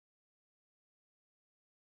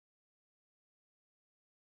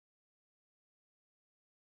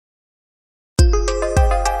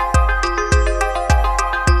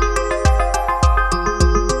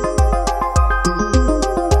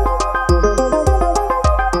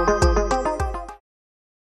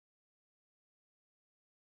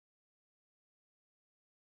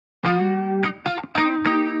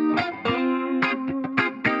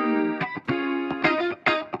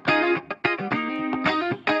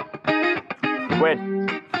Wait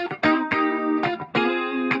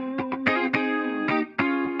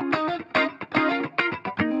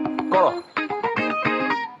করো।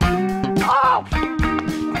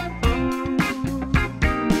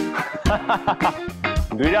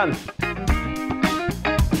 দুই run.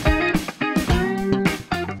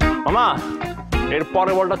 মামা এর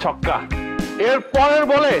পরের বলটা ছক্কা। এর পরের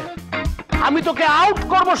বলে আমি তোকে আউট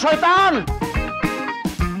করব শয়তান।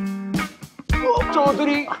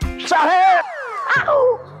 চৌধুরী সাহেব,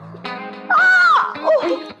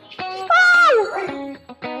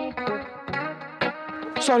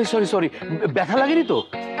 সরি সরি সরি, ব্যথা লাগেনি তো?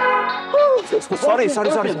 সরি সরি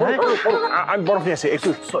সরি, আমি বরফ নিয়ে আসি একটু।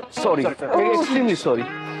 Sorry, extremely sorry.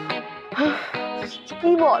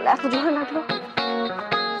 কি বল, এত জোরে লাগলো?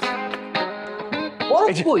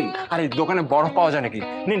 আরে দোকানে বরফ পাওয়া যায় নাকি?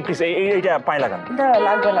 নিন প্লিজ, এইটা পায়ে লাগান।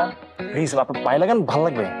 লাগবে না প্লিজ, আপনার পায়ে লাগান, ভালো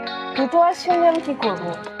লাগবে। দুটো আসলে আমি কি করবো?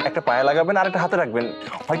 একটা পায়ে লাগাবেন আর একটা হাতে রাখবেন।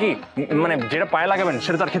 হয় কি, মানে যেটা পায়ে লাগাবেন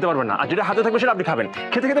সেটা তো আর খেতে পারবেন না, আর যেটা হাতে থাকবে সেটা আপনি খাবেন।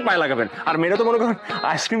 খেতে খেতে পায়ে লাগাবেন। আর মেয়েরা তো মনে করেন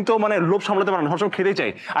আইসক্রিম তো মানে লোভ সামলাতে পারেন, সবসময় খেতেই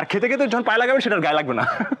চাই, আর খেতে খেতে যখন পায়ে লাগাবেন সেটার গায়ে লাগবে না।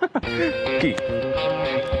 কি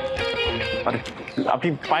আরে আপনি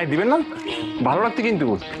পায়ে দিবেন না? ভালো লাগতে কিন্তু।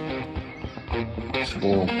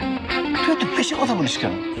 তুই তো বেশি কথা বলিস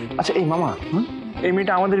কেন? আচ্ছা এই মামা, এই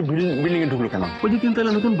মেয়েটা আমাদের বিল্ডিং এ ঢুকলো কেন? ওই যে কিন্তু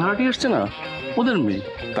নতুন ভাড়াটি আসছে না, ওদের মেয়ে।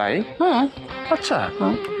 তাই? হ্যাঁ। আচ্ছা,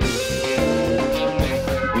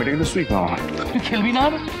 মেয়েটা কিন্তু সুইট মামা। তুই খেলবি না?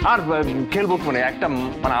 আর খেলবো মানে একটা,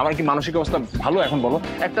 মানে আমার কি মানসিক অবস্থা ভালো এখন বলো?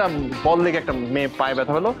 একটা বল লেগে একটা মেয়ে পায়ে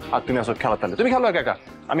ব্যথা হলো, আর তুমি আসো খেলা, তাহলে তুমি খেলো একা একা।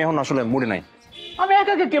 আমি এখন আসলে মুডে নাই। আমি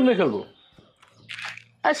একা একা কেমনে খেলবো?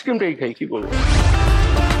 আইসক্রিমটাই খাই, কি বলবো?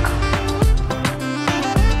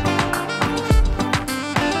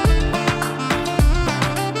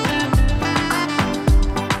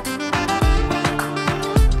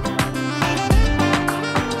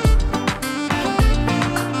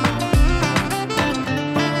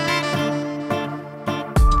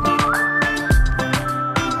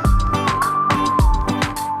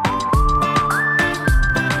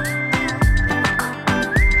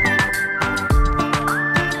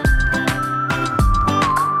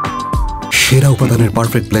 সেরা উপাদানের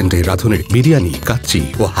পারফেক্ট ব্লেন্ডে রাঁধুনের বিরিয়ানি, কাচ্চি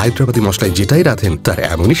ও হায়দ্রাবাদি মশলায় যেটাই রাঁধেন তার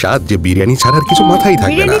এমনই স্বাদ যে বিরিয়ানি ছাড়ার কিছু মাথায়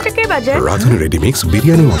থাকবে না। রাঁধুনের রেডিমিক্স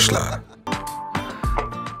বিরিয়ানি মশলা।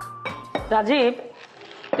 রাজীব,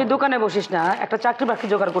 তুই দোকানে বসিস না, একটা চাকরি বাকরি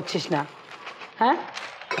জোগাড় করছিস না? হ্যাঁ,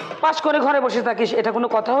 পাস করে ঘরে বসে থাকিস, এটা কোনো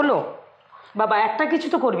কথা হলো? বাবা একটা কিছু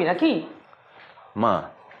তো করবি নাকি? মা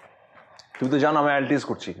তুমি তো জানো আমি আইএলটিএস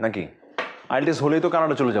করছি নাকি? আইএলটিএস হলেই তো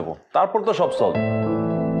কানাডা চলে যাব, তারপর তো সব সলভ।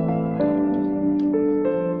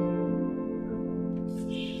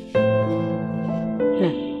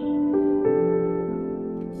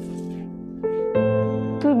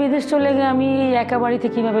 তুই বিদেশ চলে গিয়ে আমি এই একা বাড়িতে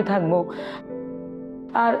কিভাবে থাকবো,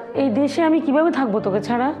 আর এই দেশে আমি কিভাবে থাকবো তোকে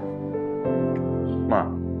ছাড়া? মা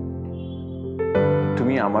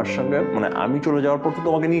তুমি আমার সঙ্গে, মানে আমি চলে যাওয়ার পর তো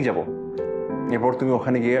তোমাকে নিয়ে যাব, এরপর তুমি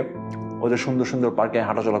ওখানে গিয়ে ওদের সুন্দর সুন্দর পার্কে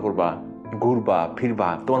হাঁটাচলা করবা, ঘুরবা ফিরবা,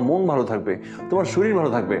 তোমার মন ভালো থাকবে, তোমার শরীর ভালো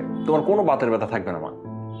থাকবে, তোমার কোনো বাতের ব্যথা থাকবে না মা।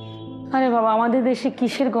 আরে বাবা, আমাদের দেশে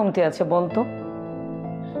কিসের কমতি আছে বলতো?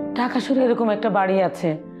 ঢাকা শহরে এরকম একটা বাড়ি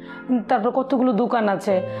আছে, তারপর কতগুলো দোকান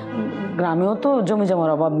আছে, গ্রামেও তো জমি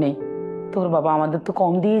জমার অভাব নেই। তোর বাবা আমাদের তো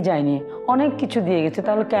কম দিয়ে যায়নি, অনেক কিছু দিয়ে গেছে,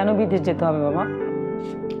 তাহলে কেন বিদেশ যেতে হবে বাবা?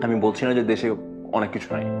 আমি বলছি না যে দেশে অনেক কিছু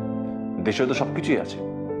নাই, দেশে তো সবকিছুই আছে,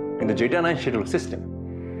 কিন্তু যেটা নাই সেটা হলো সিস্টেম।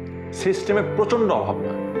 সিস্টেমে প্রচন্ড অভাব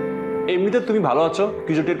না। এমনিতে তুমি ভালো আছো,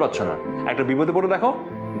 কিছু টের পাচ্ছ না, একটা বিপদে পড়ে দেখো,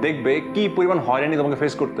 দেখবে কি পরিমাণ হয়রানি তোমাকে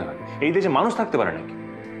ফেস করতে হয়। এই দেশে মানুষ থাকতে পারে নাকি?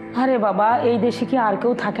 আরে বাবা, এই দেশে কি আর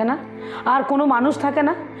কেউ থাকে না? আর কোনো মানুষ থাকে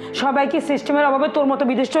না? সবাই কি সিস্টেমের অভাবে তোর মতো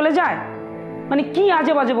বিদেশ চলে যায়? মানে কি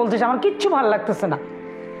আজে বাজে বলতেছ, আমার কিচ্ছু ভালো লাগতেছে না।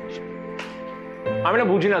 আমি না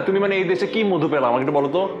বুঝি না, তুমি মানে এই দেশে কি মধু পেলাম আমাকে একটু বলো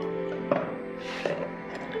তো।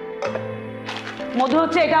 মধু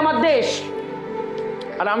হচ্ছে এটা আমার দেশ।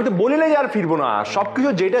 আর আমি তো বলিলে আর ফিরবো না, সবকিছু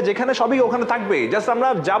যেটা যেখানে সবই ওখানে থাকবে, জাস্ট আমরা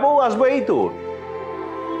যাবো আসবো, এই তো।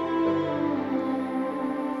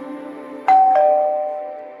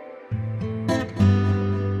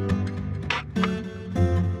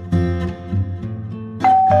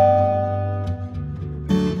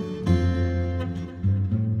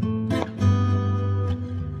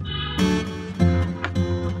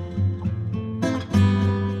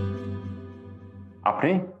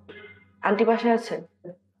 আপনি? আন্টি বাসায় আছে?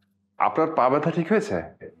 আপনার পা ব্যথা ঠিক হয়েছে?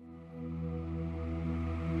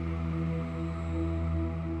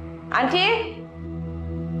 আন্টি,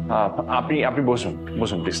 আপনি আপনি বসুন,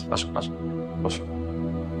 বসুন প্লিজ, আসুন আসুন, বসুন।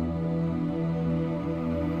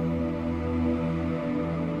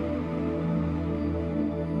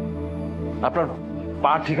 আপনার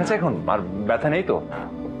পা ঠিক আছে এখন? আর ব্যথা নেই তো?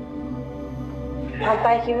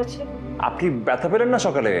 পায়ে কি হচ্ছে? আপনি ব্যথা পেলেন না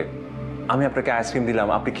সকালে? আমি আপনাকে আইসক্রিম দিলাম,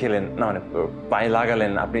 আপনি খেলেন না, মানে পায়ে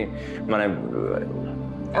লাগালেন, আপনি মানে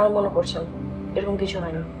আমার মনে করছে এরকম কিছু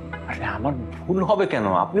হয় না। আরে আমার ভুল হবে কেন?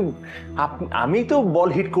 আমি তো বল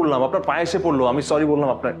হিট করলাম, আপনার পায়ে এসে পড়লো, আমি সরি বললাম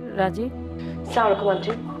আপনার। রাজি। আসসালামু আলাইকুম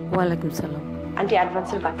আন্টি। ওয়ালাইকুম সালাম। আন্টি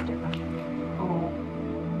অ্যাডভান্সের বাকি টাকা।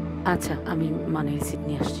 আচ্ছা, আমি মানে রিসিপ্ট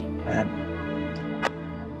নিয়ে আসছি। হ্যাঁ।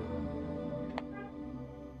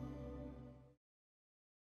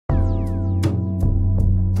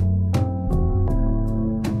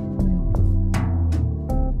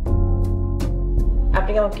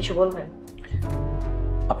 আপনি কি আমাকে কিছু বলবেন?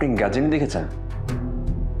 আপনি গাজনি দেখেছেন?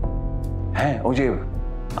 হ্যাঁ, ওই যে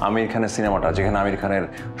আমির খানের সিনেমাটা, যেখানে আমির খানের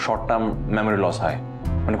শর্ট টার্ম মেমোরি লস হয়,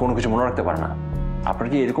 মানে কোনো কিছু মনে রাখতে পারে না। আপনার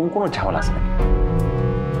কি এরকম কোনো ঝামেলা আছে নাকি?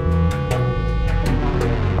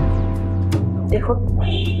 দেখুন,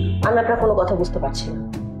 আমি আপনার কোনো কথা বুঝতে পারছি না।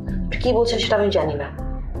 কি বলছেন সেটা আমি জানি না।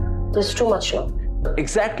 It's too much now.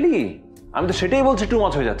 Exactly, আমি তো সেটাই বলছি, টু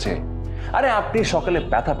মাচ হয়ে যাচ্ছে। আরে আপনি সকালে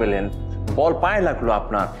ব্যথা পেলেন, বল পায়ে লাগলো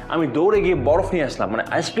আপনার, আমি দৌড়ে গিয়ে বরফ নিয়ে আসলাম, মানে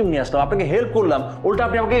আইসক্রিম নিয়ে আসলাম, আপনাকে হেল্প করলাম, উল্টা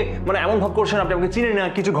আপনি আমাকে মানে এমন ভাব করছেন আপনি আমাকে চিনেন না,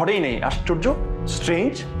 কিছু ঘটেই নেই। আশ্চর্য,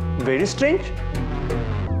 স্ট্রেঞ্জ, ভেরি স্ট্রেঞ্জ,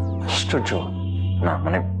 আশ্চর্য না,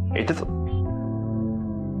 মানে এটা তো।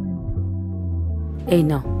 এই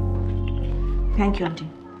নাও। Thank you aunty.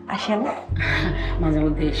 আসেন। মাঝে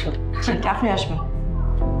মধ্যে এসো। ঠিক, আপনি আসবেন।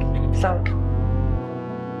 আসসালামু আলাইকুম।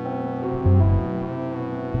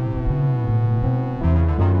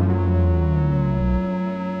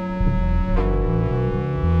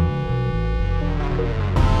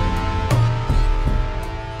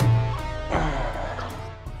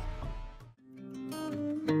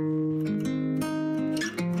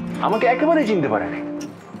 আমাকে একেবারেই চিনতে পারেনি,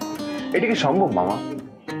 এটা কি সম্ভব মামা?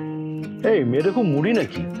 এই মেয়েটা খুব মুড়ি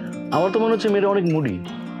নাকি? আমার তো মনে হচ্ছে মেয়েটা অনেক মুড়ি।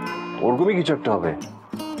 ওরকমই কিছু একটা হবে,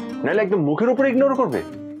 নাহলে একদম মুখের উপরে ইগনোর করবে,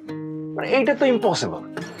 মানে এইটা তো ইম্পসিবল।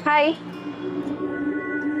 হাই।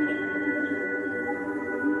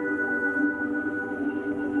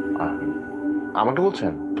 আমাকে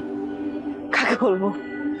বলছেন? কাকে বলবো?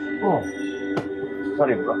 ও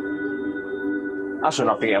সরি ব্রো, আসুন,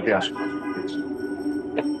 আপনি আসুন,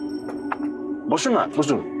 বসুন না,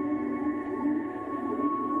 বসুন।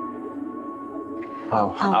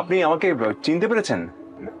 আপনি আমাকে চিনতে পেরেছেন?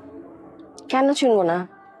 কেন চিনবো না?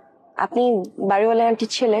 আপনি বাড়িওয়ালা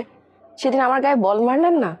আন্টির ছেলে, সেদিন আমার গায়ে বল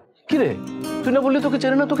মারলেন না? কি রে, তুই না বললি তোকে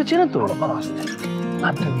চেনে না? তোকে চেনে তো।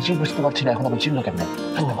 আমি তো নিজেই বুঝতে পারছি না এখন আপনি চিনল কেমন।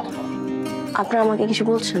 আপনারা আমাকে কিছু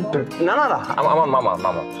বলছেন? না না না, আমার মামা।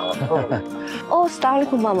 ও, আসসালামু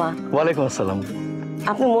আলাইকুম মামা। ওয়ালাইকুম আসসালাম।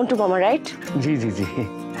 আপনি মন্টু মামা, রাইট? জি জি জি।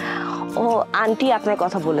 ও, আন্টি আপনার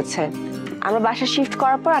কথা বলেছে। আমরা বাসা শিফট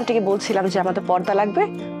করার পর আন্টিকে বলছিলাম যে আমাদের পর্দা লাগবে,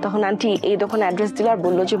 তখন আন্টি এই দোকানে অ্যাড্রেস দিল আর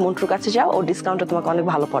বললো যে মন্টুর কাছে যাও, ও ডিসকাউন্টে তোমাকে অনেক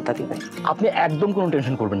ভালো পর্দা দিবে। আপনি একদম কোনো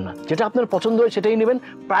টেনশন করবেন না, যেটা আপনার পছন্দ হয় সেটাই নেবেন,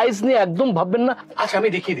 প্রাইস নিয়ে একদম ভাববেন না। আচ্ছা, আমি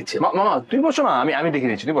দেখিয়ে দিচ্ছি। মামা তুই বসো না, আমি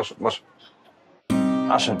দেখিয়ে দিচ্ছি, তুই বসো বসো,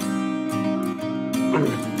 আসুন।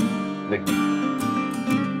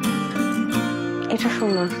 এটা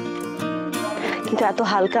সুন্দর, কিন্তু এত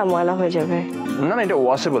হালকা ময়লা হয়ে যাবে। না না, এটা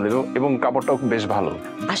ওয়াশেবল এবং কাপড়টাও বেশ ভালো।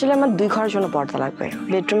 আসলে আমার 2 ঘরের জন্য পর্দা লাগবে,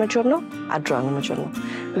 বেডরুমের জন্য আর ড্রয়িং রুমের জন্য।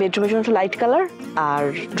 বেডরুমের জন্য একটু লাইট কালার আর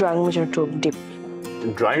ড্রয়িং রুমের জন্য একটু ডিপ।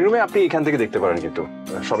 ড্রয়িং রুমে আপনি এখান থেকে দেখতে পারেন, কিন্তু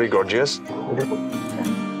সবই গর্জিয়াস।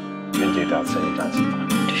 এটা আছে, এটা আছে।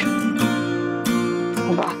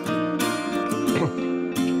 বাহ।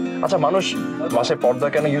 আচ্ছা, মানুষ বাসায় পর্দা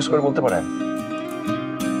কেন ইউজ করে বলতে পারেন?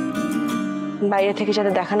 বাইরে থেকে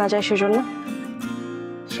যাতে দেখা না যায় সেজন্য।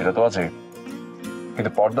 সেটা তো আছে,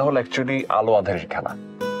 কিন্তু পর্দা হলো অ্যাকচুয়ালি আলো আঁধারের খেলা।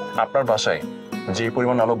 আপনার বাসায় যে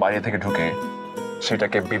পরিমাণ আলো বাইরে থেকে ঢুকে,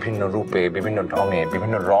 সেটাকে বিভিন্ন রূপে, বিভিন্ন ঢঙে,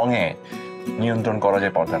 বিভিন্ন রঙে নিয়ন্ত্রণ করা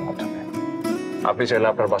যায় পর্দার মাধ্যমে। আপনি চাইলে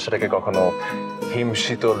আপনার বাসাটাকে কখনো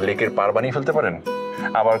হিমশীতল লেকের পাড় বানিয়ে ফেলতে পারেন,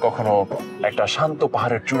 আবার কখনো একটা শান্ত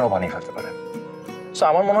পাহাড়ের চূড়া বানিয়ে ফেলতে পারেন। তো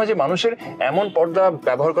আমার মনে হয় যে মানুষের এমন পর্দা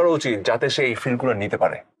ব্যবহার করা উচিত যাতে সে এই ফিলগুলো নিতে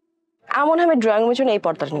পারে। আমার মনে হয় আমি ড্রয়িং রুমের জন্য এই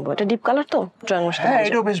পর্দাটা নিবো, এটা ডিপ কালার তো ড্রয়িং রুমের। হ্যাঁ,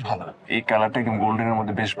 এটাও বেশ ভালো, এই কালারটা একদম গোল্ডেনের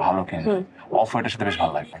মধ্যে বেশ ভালো, কিন্তু অফ হোয়াইটের সাথে বেশ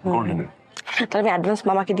ভালো লাগবে গোল্ডেন। তাহলে আমি অ্যাডভান্স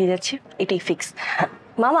মামাকে দিয়ে যাচ্ছি, এটাই ফিক্স।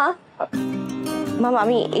 মামা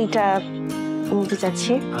আমি এইটা নিতে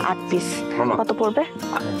চাচ্ছি 8 পিস। কত পড়বে?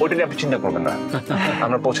 ওটা নিয়ে আপনি চিন্তা করবেন না,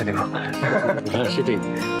 আমরা পৌঁছে দিব। সেটাই।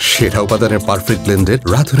 সেরা উপাদানের পারফেক্ট ব্লেন্ডেড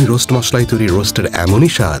রাঁধুনি রোস্ট মশলায় তৈরি রোস্টের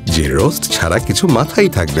এমনই স্বাদ যে রোস্ট ছাড়া কিছু মাথায়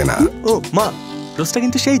থাকবে না। ও মা, রোস্টটা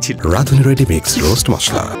কিন্তু সেই ছিল। রাঁধুনি রেডি মিক্স রোস্ট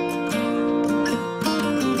মশলা।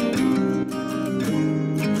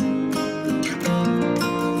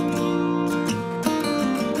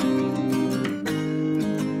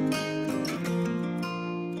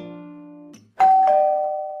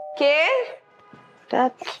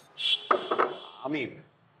 আমি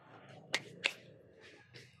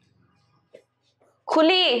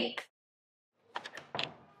খুলি।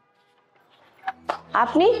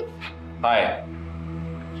 আপনি হাই,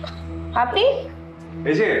 আপনি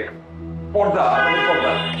এই যে পর্দা,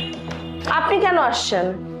 পর্দা। আপনি কেন আসছেন?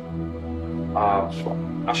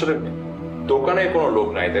 আসলে দোকানে কোনো লোক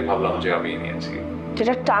নাই, তাই ভাবলাম যে আমি নিয়েছি।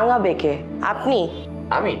 যেটা টাঙা বেঁকে আপনি?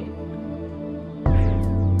 আমি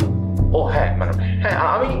ও হ্যাঁ, মানে হ্যাঁ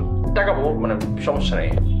আমি টাকাবো, মানে সমস্যা নেই।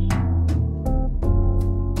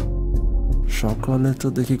 সকালে তো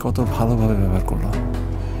দেখি কত ভালোভাবে ব্যবহার করলো,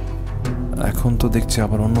 এখন তো দেখছি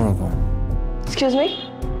আবার অন্যরকম। এক্সকিউজ মি,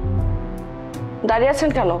 দাঁড়িয়ে আছেন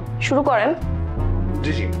কেন? শুরু করেন।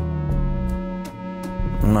 জি জি।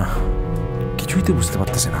 না, কিছুই তো বুঝতে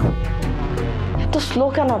পারতেছি না। এত স্লো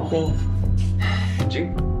কেন আপনি? জি,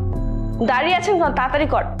 দাঁড়িয়ে আছেন কেন? তাড়াতাড়ি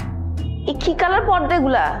কর। এই কি কালার পর্দা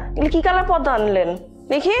এগুলা? এগুলো কি কালার পর্দা আনলেন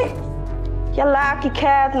দেখি? ইয়াল্লা, কি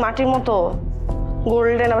খ্যাত মাটির মতো,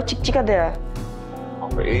 গোল্ডেন আবার চিকচিকা দেয়া।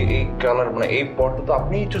 এই কালার মানে এই পর্দা তো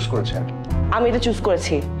আপনিই চুজ করেছেন। আমি এটা চুজ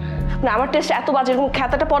করেছি না, আমার টেস্ট এত বাজে, এরকম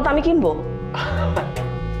খ্যাতাটা পর্দা আমি কিনবো?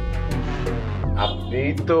 আপনি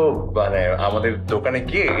তো মানে আমাদের দোকানে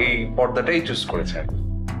গিয়ে এই পর্দাটাই চুজ করেছেন।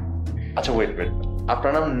 আচ্ছা ওয়েট ওয়েট,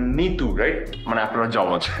 আপনার নাম নিতু রাইট? মানে আপনার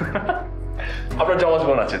জমজ আপনার জমজ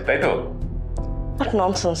বোন আছে তাই তো?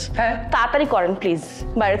 ননসেন্স। হ্যাঁ, তাড়াতাড়ি করেন প্লিজ,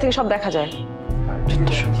 বাইরে থেকে সব দেখা যায়।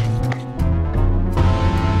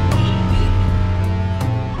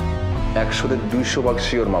 100 তে 200 ভাগ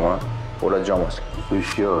শিওর মামা, ওরা জমজ। তুই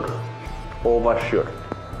শিওর? Over sure.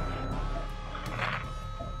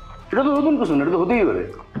 এটা তো নতুন কিছু না, এটা তো হতেই পারে।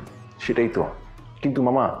 সেটাই তো, কিন্তু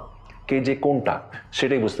মামা কে যে কোনটা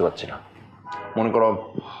সেটাই বুঝতে পারছি না। মনে করো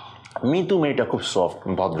মিতু মেয়েটা খুব সফট,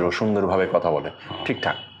 ভদ্র, সুন্দরভাবে কথা বলে,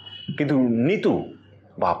 ঠিকঠাক, কিন্তু নিতু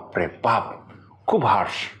বাপরে বাপ খুব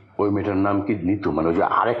হার্শ। ওই মেয়েটার নাম কি নিতু? মানে ওই যে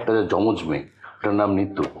আরেকটা যে জমজ মেয়ে, ওটার নাম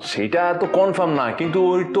নিতু? সেটা তো কনফার্ম না, কিন্তু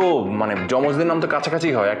ওই তো মানে জমজদের নাম তো কাছাকাছি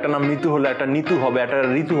হয়, একটা নাম নিতু হলে একটা নিতু হবে, একটা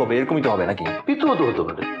ঋতু হবে, এরকমই তো হবে নাকি? পিতুও তো হতে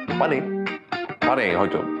পারে। পারে পারে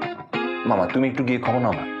হয়তো। মামা তুমি একটু গিয়ে খবর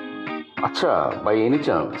নাও না। আচ্ছা, বাই এনি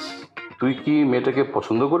চান্স তুই কি মেয়েটাকে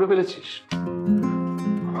পছন্দ করে ফেলেছিস?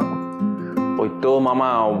 ওই তো মামা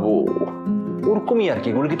ওরকমই আর কি।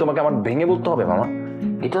 এগুলো কি তোমাকে আমার ভেঙে বলতে হবে মামা?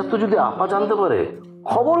 এটা তো যদি আপা জানতে পারে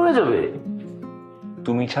খবর হয়ে যাবে।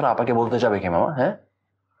 তুমি ছাড়া আপাকে বলতে যাবে কে মামা? হ্যাঁ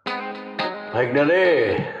ভাইগনা রে,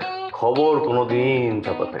 খবর কোনোদিন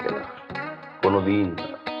চাপা থাকে না, কোনোদিন।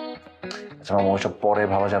 আচ্ছা মামা ওইসব পরে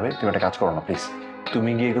ভাবা যাবে, তুমি একটা কাজ করো না প্লিজ, তুমি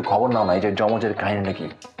গিয়ে একটু খবর নাও না এই যে জমজের কাহিনীটা কি।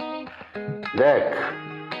 দেখ,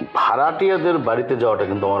 ভাড়াটিয়াদের বাড়িতে যাওয়াটা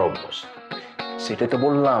কিন্তু আমার অভ্যাস। সেটাই তো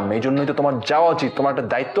বললাম, এই জন্যই তো তোমার যাওয়া উচিত। তোমার একটা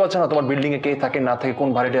দায়িত্ব আছে না, তোমার বিল্ডিং এ কে থাকে না থাকে, কোন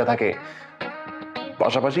ভাড়াটিয়া থাকে।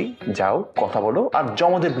 পাশাপাশি যাও, কথা বলো, আর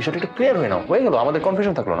জমজের বিষয়টা একটু ক্লিয়ার হয়ে নাও, হয়ে গেল, আমাদের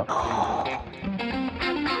কনফিউশন থাকলো না।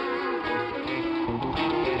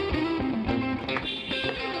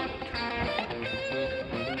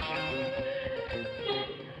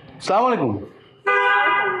 আসসালামু আলাইকুম।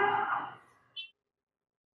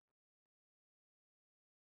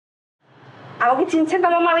 আমাকে চিনছেন তো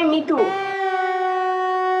মামা? আমি মিতু,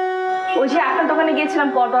 ওই যে আপনার দোকানে গিয়েছিলাম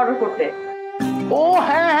পর্দা অর্ডার করতে। ও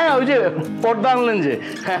হ্যাঁ হ্যাঁ, ওই যে পর্দা আনলেন যে,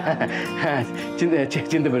 হ্যাঁ হ্যাঁ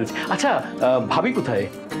চিনতে পেরেছি। আচ্ছা, ভাবি কোথায়?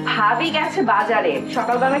 ভাবি গেছে বাজারে,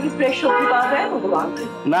 সকালবেলা কি ফ্রেশ সবজি পাওয়া যায় ওগুলো আনতে।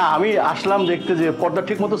 না, আমি আসলাম দেখতে যে পর্দা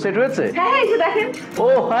ঠিক মতো সেট হয়েছে। হ্যাঁ এই যে দেখেন। ও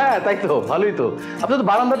হ্যাঁ, তাই তো, ভালোই তো। আপনি তো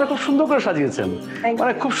বারান্দাটা খুব সুন্দর করে সাজিয়েছেন,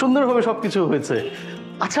 মানে খুব সুন্দরভাবে সবকিছু হয়েছে।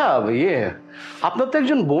 আচ্ছা ইয়ে, আপনার তো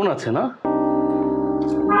একজন বোন আছে না?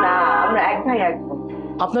 না, আমরা এক ভাই এক বোন।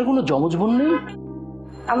 আপনার কোনো জমজ বোন নেই?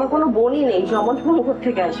 আমার কোনো বোনই নেই, জমজ বোন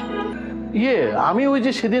থেকে আসবে? ইয়ে, আমি ওই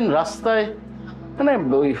যে সেদিন রাস্তায়, মানে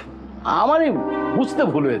ওই আমারই বুঝতে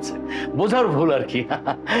ভুল হয়েছে, বোঝার ভুল আর কি।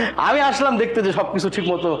 আমি আসলাম দেখতে যে সবকিছু ঠিক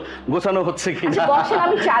মতো গোছানো হচ্ছে কি না।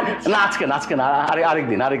 আমি চা দিচ্ছি। না আজকে না,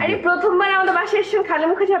 আরেকদিন। প্রথমবার আমাদের বাসায় এসেছেন, খালি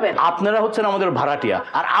মুখে যাবেন? আপনারা হচ্ছেন আমাদের ভাড়াটিয়া,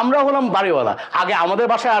 আর আমরা হলাম বাড়িওয়ালা। আগে আমাদের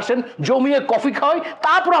বাসায় আসেন, জমিয়ে কফি খাওয়াই,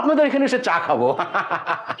 তারপর আপনাদের এখানে এসে চা খাবো।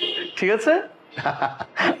 ঠিক আছে,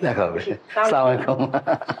 দেখা হবে। আসসালামু আলাইকুম।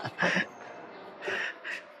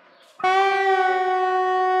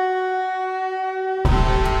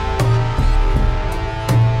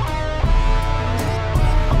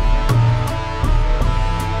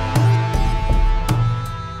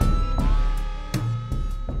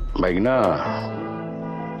 ভাইগনা,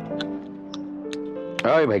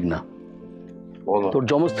 ওই ভাইগনা, তোর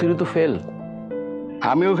জমজ থিওরি তো ফেল।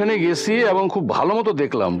 আমি ওখানে গেছি এবং খুব ভালো মতো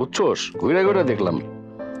দেখলাম, বুঝছোস, ঘুরে ঘুরে দেখলাম,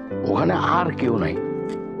 ওখানে আর কেউ নাই,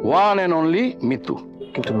 ওয়ান এন্ড অনলি মিতু।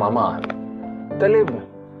 কিন্তু মামা তাহলে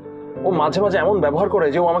ও মাঝে মাঝে এমন ব্যবহার করে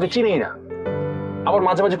যে ও আমাকে চিনেই না, আবার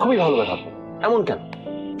মাঝে মাঝে খুবই ভালো ব্যবহার। এমন কেন?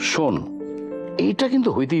 শোন, এইটা কিন্তু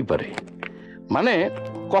হইতেই পারে, মানে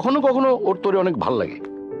কখনো কখনো ওর তোরে অনেক ভাল লাগে,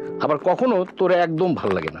 আবার কখনো তোরে একদম ভাল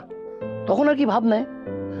লাগে না, তখন আর কি ভাব নেয়,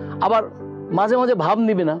 আবার মাঝে মাঝে ভাব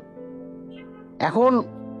নিবে না। এখন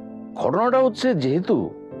ঘটনাটা হচ্ছে, যেহেতু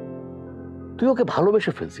তুই ওকে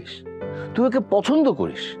ভালোবেসে ফেলছিস, তুই ওকে পছন্দ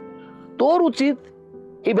করিস, তোর উচিত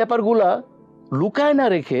এই ব্যাপারগুলা লুকায় না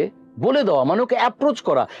রেখে বলে দেওয়া, মানে ওকে অ্যাপ্রোচ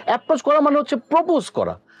করা। অ্যাপ্রোচ করা মানে হচ্ছে প্রপোজ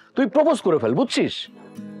করা। তুই প্রপোজ করে ফেল, বুঝছিস?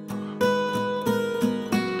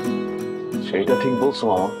 সেইটা ঠিক বলছো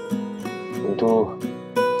মামা, কিন্তু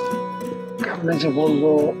কেমনে যে বলবো।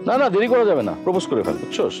 না না, দেরি করা যাবে না, প্রপোজ করে ফেল,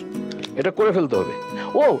 বুঝছস? এটা করে ফেলতে হবে।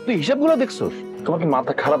 ও, তুই হিসাবগুলো দেখছস? তোমার কি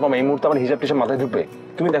মাথা খারাপ? মামা এই মুহূর্তে আমার হিসাব টিসাব মাথায় ঢুকবে?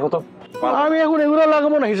 তুমি দেখো তো। আমি এখন এগুলো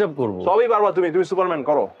লাগাবো না, হিসাব করবো। সবই পারবা তুমি, তুমি সুপারম্যান,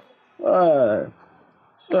 করো।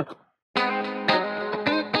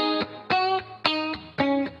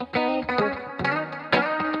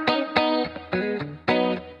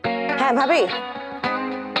 হ্যাঁ ভাবি,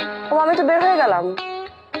 ও আমি তো বের হয়ে গেলাম,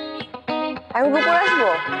 আমি উপরে আসবো,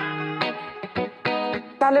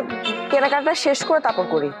 তাহলে কেনাকাটা শেষ করে তারপর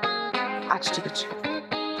করি। আচ্ছা ঠিক আছে।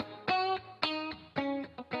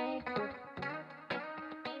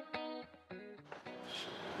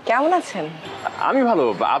 কেমন আছেন? আমি ভালো,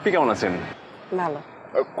 আপনি কেমন আছেন? ভালো।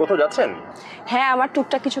 কোথাও যাচ্ছেন? হ্যাঁ, আমার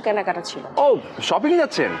টুকটাক কিছু কেনাকাটা ছিল। ও, শপিং এ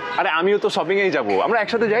যাচ্ছেন? আরে আমিও তো শপিং এই যাবো, আমরা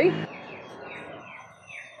একসাথে যাই।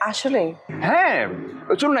 আসলে হ্যাঁ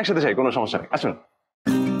চলুন একসাথে যাই, কোনো সমস্যা নেই, আসুন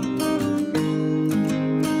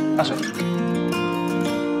আসুন।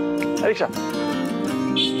 রিক্সা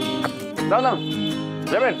দাও দাও,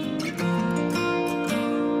 যাবেন?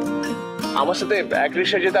 আমার সাথে এক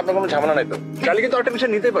রিক্সায় যেতে আপনার কোনো ঝামেলা নাই তো? কালকে কিন্তু একটা রিক্সা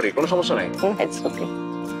নিতে পারি, কোনো সমস্যা নাই। ওকে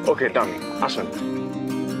ওকে ডান, আসুন।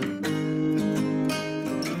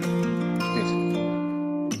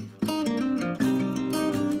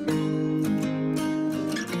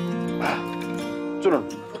 চলুন।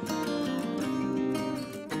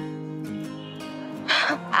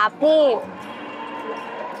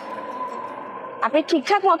 আপনি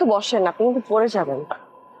ঠিকঠাক মতো বসেন, আপনি কিন্তু পড়ে যাবেন।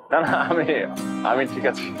 না না, আমি ঠিক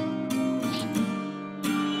আছি।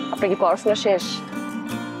 আপনার কি পড়াশোনা শেষ?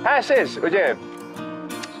 হ্যাঁ শেষ, ওই যে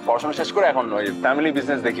পড়াশোনা শেষ করে এখন ওই ফ্যামিলি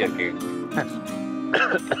বিজনেস দেখি আর কি।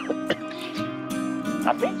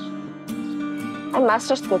 আপনি? আমি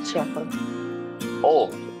মাস্টার্স করছি এখন। ও,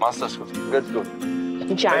 মাস্টার্স করছি, গুড গুড।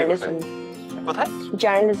 জার্নালিজম। কোথায়?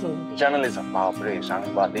 জার্নালিজম। জার্নালিজম, বাপরে,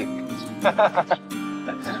 সাংবাদিক।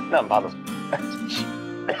 না ভালো।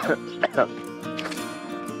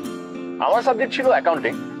 আমার সাবজেক্ট ছিল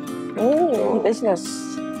অ্যাকাউন্টিং। বিজনেস।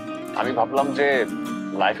 আমি ভাবলাম যে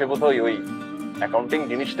লাইফে বোধহয় ওই অ্যাকাউন্টিং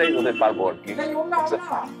জিনিসটাই হতে পারবো আর কি।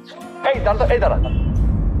 এই দাঁড়া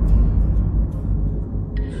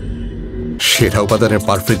সেরা উপাদানের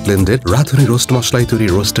পারফেক্ট ব্লেন্ডেড রাঁধুনি রোস্ট মশলায় তৈরি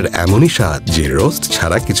রোস্টের এমনই স্বাদ যে রোস্ট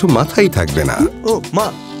ছাড়া কিছু মাথায় থাকবে না। ও মা,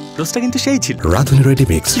 রোস্টটা কিন্তু সেই ছিল। রাঁধুনি রেডি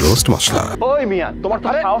মিক্স রোস্ট মশলা। ওই মিয়া, তোমার তো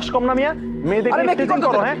সাহস কম না মিয়া? মেয়েদেরকে টিচিং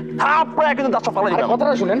করো, হ্যাঁ? থাপড়া কিন্তু দাঁত ফালা দিবা।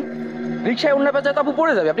 কথাটা শুনেন, রিকশায় অন্য পেঁচা তাপু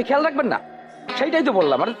পড়ে যাবে, আপনি খেয়াল রাখবেন না? সেইটাই তো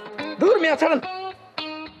বললাম। আরে দূর মিয়া, ছাড়েন।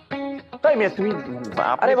 তাই মিয়া তুমি,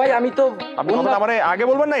 আরে ভাই আমি তো আপনি কথা আমারে আগে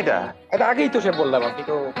বলবেন না? এটা আগেই তো সে বললাম, আপনি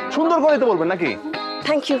তো সুন্দর করে তো বলবেন নাকি?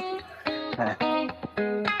 Thank you. হ্যাঁ।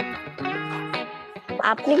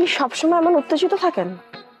 আপনি কি সবসময় এমন উত্তেজিত থাকেন?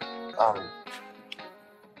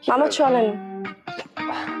 মামা চলেন।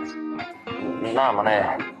 না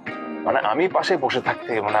মানে আমি পাশে বসে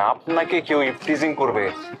থাকতে মানে আপনাকে কেউ টিজিং করবে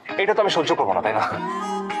এটা তো আমি সহ্য করবো না, তাই না?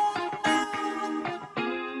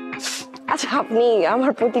 আচ্ছা, আপনি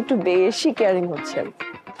আমার প্রতি একটু বেশি কেয়ারিং হচ্ছেন।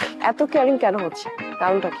 এত কেয়ারিং কেন হচ্ছে,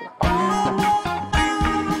 কারণটা কি?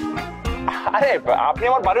 আরে আপনি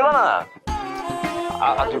আমার বাড়িওয়ালা না।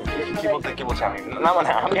 কি বলছি আমি? না মানে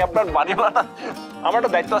আমি আপনার বাড়িওয়ালা না, আমার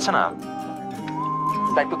একটা দায়িত্ব আছে না?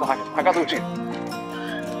 দায়িত্ব তো থাকা তো উচিত।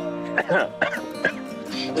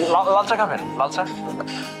 লাল চা খাবেন? লাল চা?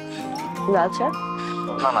 লাল চা?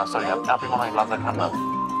 না সরি, আপনি মনে হয় লাল চা খান না।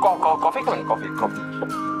 কফি খাবেন? কফি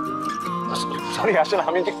সরি, আসলে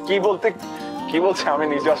আমি যে কি বলছি আমি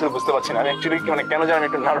নিজে আসলে বুঝতে পারছি না। আমি অ্যাকচুয়ালি মানে কেন জানি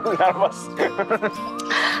একটু নার্ভাস।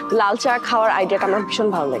 লাল চা খাওয়ার আইডিয়াটা আমার ভীষণ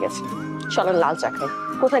ভালো লেগেছে। চলেন লাল চা খাই।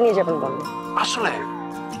 কোথায় নিয়ে যাবেন বলুন? আসলে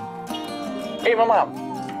এই মামা,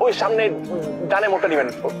 ওই সামনে ডানে মোড়টা নিবেন,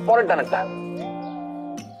 পরের ডানেরটা।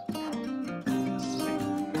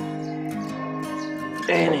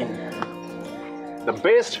 এই নিন, দ্য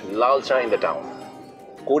বেস্ট লাল চা ইন দ্য টাউন,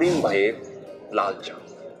 করিম ভাইয়ের লাল চা।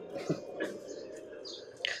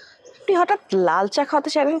 আপনি হঠাৎ লাল চা খাওয়াতে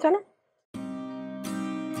চাইলেন কেন?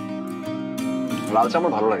 লাল চা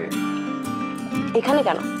আমার ভালো লাগে। এখানে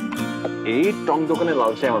কেন? এই টং দোকানে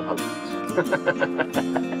লাল চা আমার ভালো।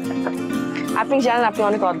 আপনি জানেন আপনি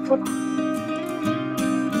অনেক অদ্ভুত।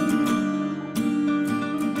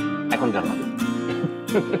 এখন জানো।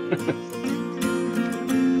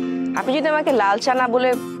 আপনি যদি আমাকে লাল চা না বলে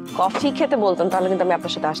কফি খেতে বলতেন তাহলে কিন্তু আমি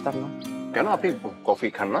আপনার সাথে আসতাম না। কেন, আপনি কফি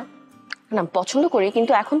খান না? না, পছন্দ করি,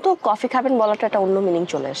 কিন্তু এখন তো কফি খাবেন বলাটা একটা অন্য মিনিং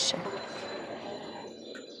চলে এসছে।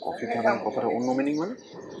 কফি খাবেন কথাটা অন্য মিনিং মানে?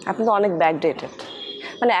 আপনি তো অনেক ব্যাকডেটেড।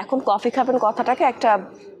 মানে এখন কফি খাবেন কথাটাকে একটা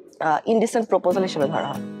ইনডিসেন্ট প্রপোজাল হিসেবে ধরা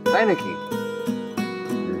হয়। তাই নাকি?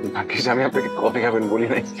 ভাগ্যিস আমি আপনাকে কফি খাবেন বলি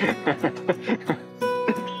নাই।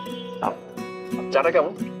 চাটা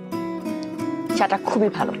কেমন? চাটা খুবই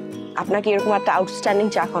ভালো। আপনাকে এরকম একটা আউটস্ট্যান্ডিং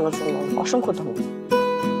চা খাওয়ানোর জন্য অসংখ্য ধন্যবাদ।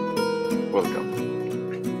 ওয়েলকাম।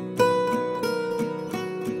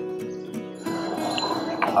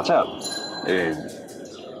 আচ্ছা,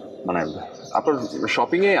 মানে আপনার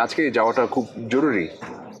শপিং এ আজকে যাওয়াটা খুব জরুরি।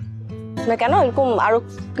 না কেন, এরকম আরো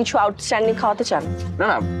কিছু আউটস্ট্যান্ডিং খাওয়াতে চান? না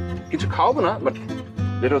না, কিছু খাওয়াবো না, বাট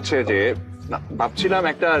যেটা হচ্ছে যে ভাবছিলাম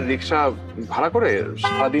একটা রিক্সা ভাড়া করে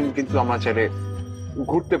সারাদিন কিন্তু আমরা চাইলে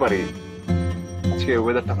ঘুরতে পারি। আজকে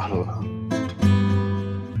ওয়েদারটা ভালো।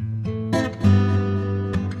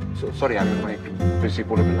 সরি, আমি মানে একটু বেশি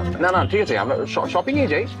বলে ফেললাম। না না, ঠিক আছে, আমরা শপিং এ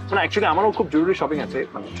যাই। মানে অ্যাকচুয়ালি আমারও খুব জরুরি শপিং আছে।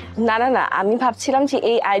 না না না, আমি ভাবছিলাম যে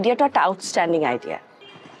এই আইডিয়াটা একটা আউটস্ট্যান্ডিং আইডিয়া।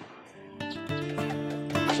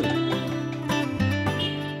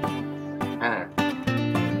 হ্যাঁ,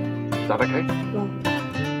 চাটা খাই।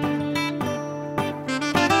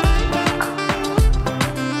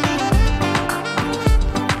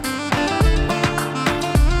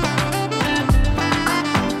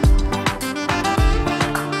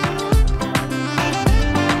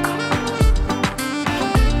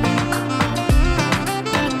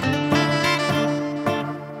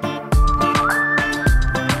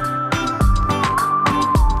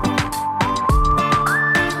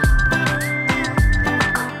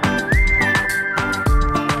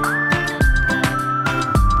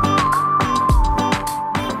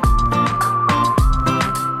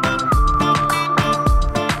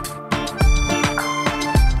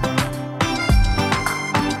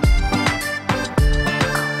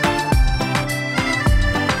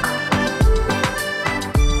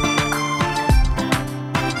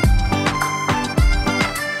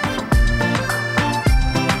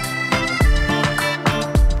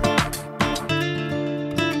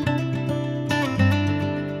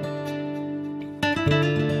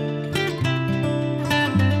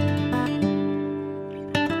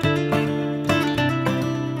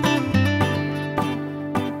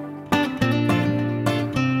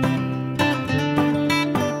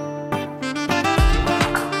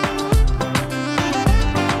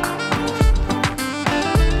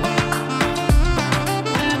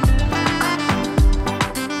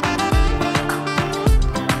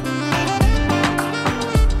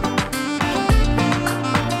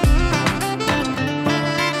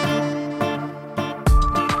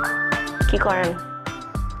 কি করেন?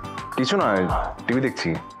 কিছু না, টিভি দেখছি।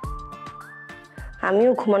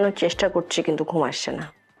 আমিও ঘুমানোর চেষ্টা করছি, কিন্তু ঘুম আসছে না।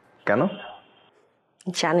 কেন?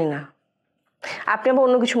 জানি না। আপনি আবার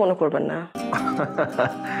অন্য কিছু মনে করবেন না।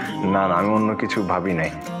 না না, আমি অন্য কিছু ভাবি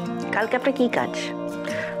নাই। কালকে আপনার কি কাজ?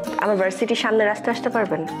 আমার ভার্সিটির সামনে রাস্তা আসতে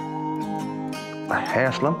পারবেন? হ্যাঁ,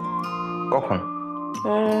 আসলাম। কখন?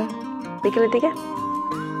 বিকেলের দিকে।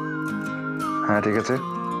 হ্যাঁ, ঠিক আছে,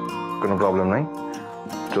 কোনো প্রবলেম নাই,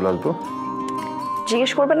 চলে আসবো।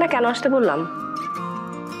 জিজ্ঞেস করবেন না কেন আসতে বললাম?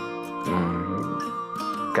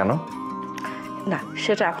 কেন? না,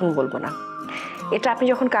 সেটা এখন বলবো না। এটা আপনি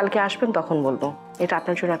যখন কালকে আসবেন তখন বলবো। এটা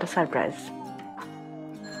আপনার জন্য একটা সারপ্রাইজ।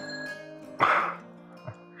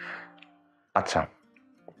 আচ্ছা,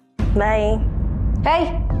 বাই। এই,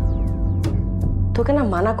 তোকে না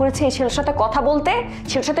মানা করেছে এই ছেলের সাথে কথা বলতে,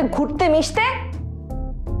 ছেলের সাথে ঘুরতে মিশতে?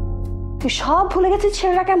 তুই সব ভুলে গেছিস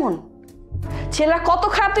ছেলেরা কেমন, ছেলেরা কত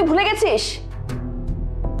খারাপ তুই ভুলে গেছিস?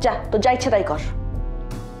 যা, তো যা ইচ্ছে তাই কর।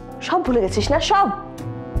 সব ভুলে গেছিস না? সব।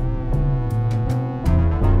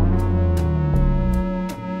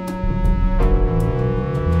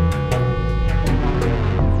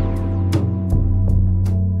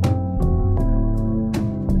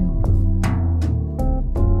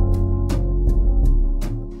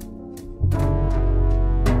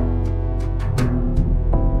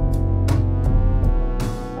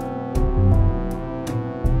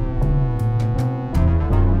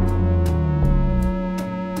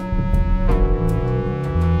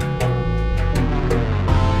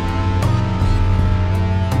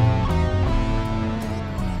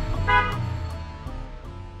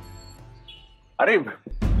 আরে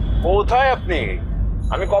কোথায় আপনি?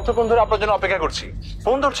 আমি কতক্ষণ ধরে আপনার জন্য অপেক্ষা করছি,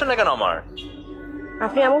 ফোন ধরছেন না কেন আমার?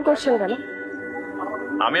 আপনি এমন করছেন কেন?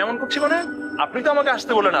 আমি এমন করছি মানে? আপনি তো আমাকে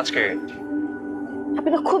আসতে বললেন আজকে। আপনি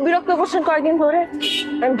তো খুব বিরক্ত করছেন কয়েকদিন ধরে।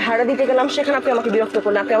 আমি ভাড়া দিতে গেলাম, সেখানে আপনি আমাকে বিরক্ত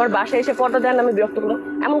করলেন। আপনি আমার বাসায় এসে পর্দা দেন, আমি বিরক্ত করলাম।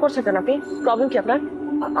 এমন করছেন কেন আপনি? প্রবলেম কি আপনার?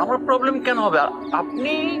 আমার প্রবলেম কেন হবে?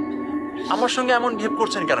 আপনি আমার সঙ্গে এমন বিহেভ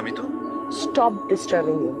করছেন কেন মিতু? Stop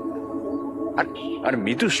disturbing me. আর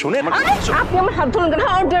মিতু শুনে আপনি আমার হাত ধরুন কেন?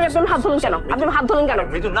 আপনি আমার হাত ধরুন কেন? আপনি আমার হাত ধরুন কেন?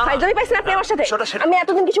 মিতু না, ফাইজলামি পাইছেন আপনি আমার সাথে? আমি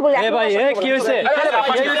এতদিন কিছু বলি। ভাই কি হয়েছে?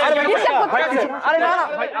 আরে না না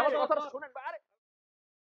ভাই, আমার কথাটা শুনেন।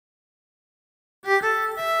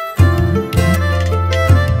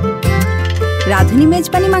 রাঁধুনি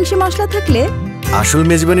মেজবানি মাংসে মশলা থাকলে আসল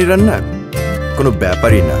মেজবানি রান্না কোনো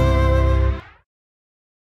ব্যাপারই না।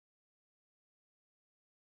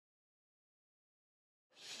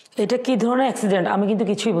 এটা কি ধরনের অ্যাক্সিডেন্ট আমি কিন্তু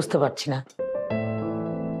কিছুই বুঝতে পারছি না।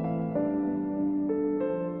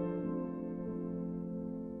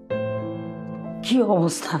 কি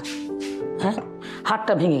অবস্থা? হ্যাঁ,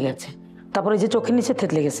 হাতটা ভেঙে গেছে, তারপরে যে চোখের নিচে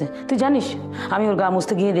থেতলে গেছে। তুই জানিস আমি ওর গা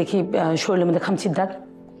মুছতে গিয়ে দেখি শরীরের মধ্যে খামচির দাগ।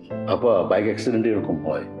 আপা বাইক অ্যাক্সিডেন্টে এরকম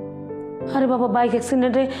হয়। আরে বাবা, বাইক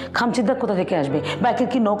অ্যাক্সিডেন্টে খামচির দাগ কোথা থেকে আসবে? বাইকের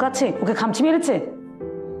কি নখ আছে? ওকে খামচি মেরেছে?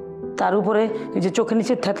 তার উপরে এই যে চোখের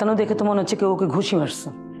নিচে থেতলানো দেখে তো মনে হচ্ছে কেউ ওকে ঘুষি মারছে।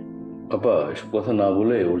 আপা এসব কথা না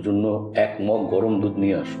বলে ওর জন্য এক মগ গরম দুধ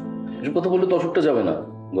নিয়ে আসো। এসব কথা বললে তো অসুখটা যাবে না,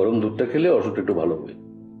 গরম দুধটা খেলে অসুখটা একটু ভালো হবে।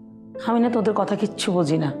 আমি না তোদের কথা কিচ্ছু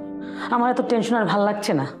বুঝি না, আমার এত টেনশন আর ভাল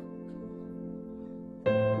লাগছে না।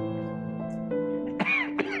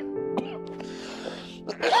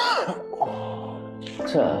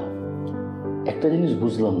 আচ্ছা একটা জিনিস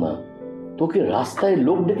বুঝলাম না, তোকে রাস্তায়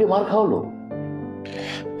লোক ডেকে মার খাওয়ালো?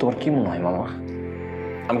 তোর কি মনে হয় মামা,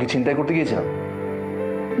 আমি কি চিন্তাই করতে গিয়েছিলাম?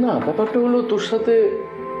 না, ব্যাপারটা হলো তোর সাথে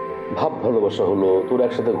ভাব ভালোবাসা হলো, তোর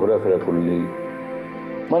একসাথে ঘোরাফেরা করলি,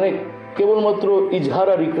 মানে কেবলমাত্র ইজহার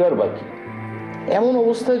আর ইকরার বাকি। এমন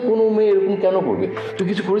অবস্থায় কোনো মেয়ে এরকম কেন করবে? তুই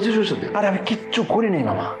কিছু করেছিস ওর সাথে? আরে আমি কিচ্ছু করি নাই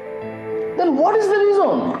মামা। দেন হোয়াট ইজ দ্য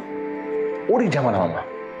রিজন? ওরই ঝামেলা মামা।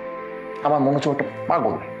 আমার মনে হচ্ছে ওটা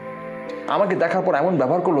পাগল, আমাকে দেখার পর এমন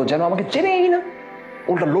ব্যবহার করলো যেন আমাকে চেনেই না।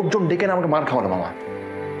 ওটা লোকজন ডেকে না আমাকে মার খাওয়ালো মামা।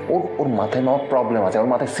 ওর মাথায় মামা প্রবলেম আছে, ওর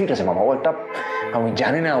মাথায় সিট আছে মামা। ও একটা, আমি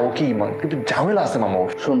জানি না ও কি, কিন্তু ঝামেলা আছে মামা ওর।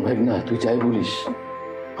 শোন ভাই, না তুই যাই বলিস,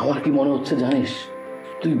 আমার কি মনে হচ্ছে জানিস,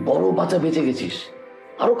 তুই বড় বাঁচা বেঁচে গেছিস।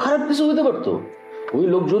 আরো খারাপ কিছু হতে পারতো, ওই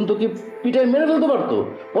লোকজন তোকে পিটায় মেরে ফেলতে পারতো।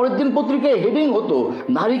 পরের দিন পত্রিকায় হেডিং হতো,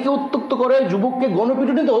 নারীকে উত্ত্যক্ত করে যুবককে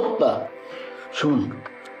গণপিটুনিতে হত্যা। শোন,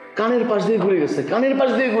 কানের পাশ দিয়ে ঘুরে গেছে, কানের পাশ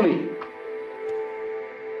দিয়ে গুলি।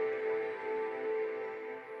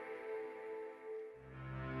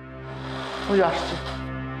 ওই আসছে।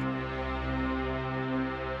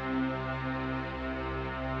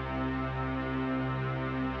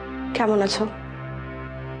 কেমন আছো?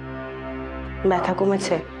 ব্যথা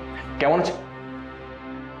কমেছে? কেমন আছে?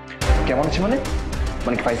 কেমন আছে মানে?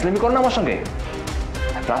 মানে কি ফাইজলামি করেন আমার সঙ্গে?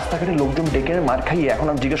 রাস্তাঘাটে লোকজন ডেকে মার খাইয়ে এখন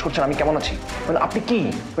আমি জিজ্ঞেস করছেন আমি কেমন আছি? মানে আপনি কি,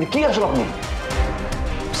 মানে কি আসলে আপনি?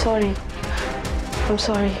 Sorry, I am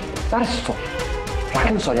sorry. আরে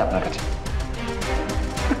রাখেন সরি আপনার কাছে।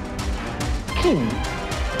 কি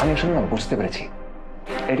আমি আসলে না বুঝতে পেরেছি,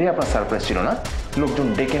 এটাই আপনার সারপ্রাইজ ছিল না? লোকজন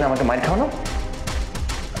ডেকে না আমাকে মার খাওয়ানো।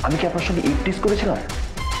 আমি কি আপনার সঙ্গে ইপটিজ করেছিলাম?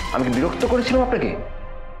 আমি কি বিরক্ত করেছিলাম আপনাকে?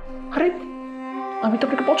 আরে আমি তো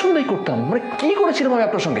আপনাকে পছন্দই করতাম, মানে কি করেছিলাম আমি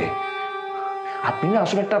আপনার সঙ্গে? আপনি না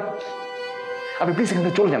আসলে একটা, আপনি প্লিজ এখান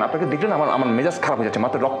থেকে চলে যান। আপনাকে দেখলেন আমার মেজাজ খারাপ হয়ে যাচ্ছে,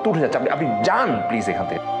 মাথায় রক্ত উঠে যাচ্ছে। আপনি যান প্লিজ এখান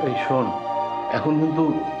থেকে। এই শোন, এখন কিন্তু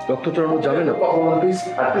রক্ত চড়ানো যাবে না। প্লিজ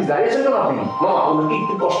আর প্লিজ দাঁড়িয়েছেন কেন আপনি? মামা আমাকে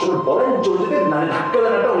একটু কষ্ট করে বলেন চলে যেতে, নাহলে ধাক্কা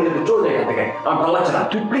দেন একটা উনি চলে যায় এখান থেকে। আমার ভালো লাগছে না।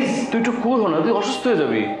 তুই প্লিজ, তুই একটু কুল হ না, তুই অসুস্থ হয়ে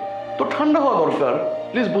যাবি। তোর ঠান্ডা হওয়া দরকার,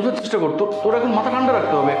 প্লিজ বোঝার চেষ্টা কর। তোর এখন মাথা ঠান্ডা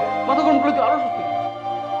রাখতে হবে, মাথা গরম করলে তুই আরো সুস্থ।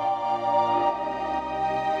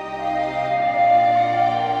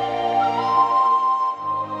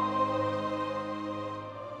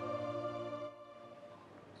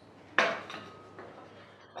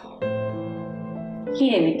 কি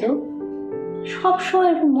রে মিতু, সবসময়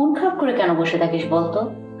এরকম মন খারাপ করে কেন বসে থাকিস বলতো?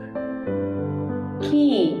 কি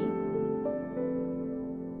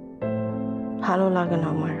ভালো লাগে না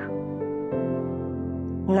আমার,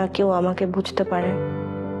 না কেউ আমাকে বুঝতে পারে,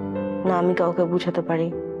 না আমি কাউকে বুঝাতে পারি।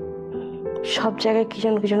 সব জায়গায় কি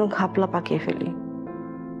যেন ঘাপলা পাকিয়ে ফেলি।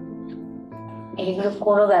 এগুলো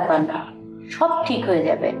কোনো ব্যাপার না, সব ঠিক হয়ে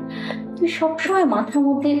যাবে। তুই সবসময় মাথার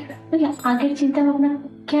মধ্যে তুই আগের চিন্তা ভাবনা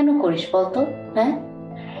কেন করিস বলতো? হ্যাঁ,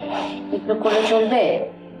 এগুলো করলে চলবে?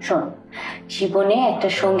 শোন, জীবনে একটা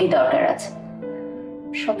সঙ্গী দরকার আছে।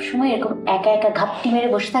 সবসময় এরকম একা একা ঘাপটি মেরে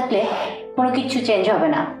বসে থাকলে কোনো কিছু চেঞ্জ হবে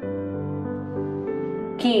না।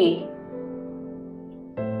 কি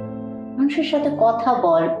মানুষের সাথে কথা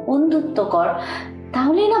বল, বন্ধুত্ব কর,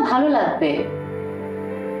 তাহলেই না ভালো লাগবে।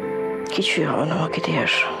 কিছুই হবে না আমাকে দিয়ে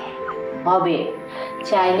আসো। হবে,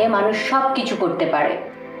 চাইলে মানুষ সবকিছু করতে পারে।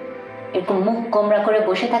 এরকম মুখ গোমরা করে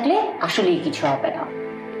বসে থাকলে আসলেই কিছু হবে না।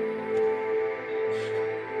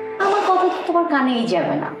 আমার কথা তো তোমার কানেই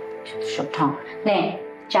যাবে না। সব ঢং। নে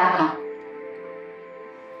চা খা।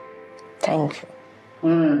 Thank you.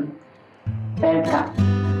 ওয়েলকাম।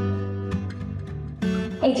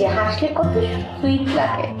 এই যে হাসলে কত সুইট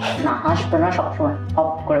লাগে, না হাসবে না সবসময়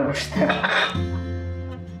হপ করে বসতে হবে।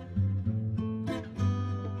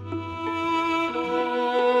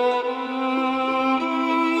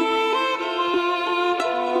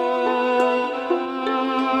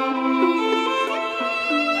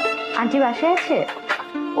 আন্টি বাসায় আছে?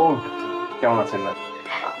 ও কেমন আছেন না?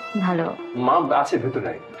 ভালো। মা আছে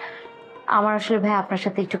ভেতরে। আমার আসলে ভাই আপনার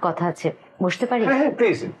সাথে একটু কথা আছে, বসতে পারি? হ্যাঁ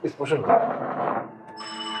প্লিজ প্লিজ বসুন।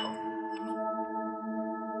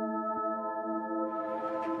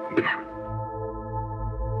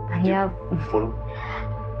 ভাইয়া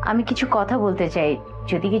আমি কিছু কথা বলতে চাই,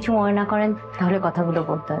 যদি কিছু মনে না করেন তাহলে কথাগুলো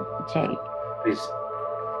বলতে চাই। প্লিজ।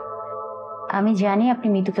 আমি জানি আপনি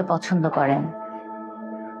মিতুকে পছন্দ করেন।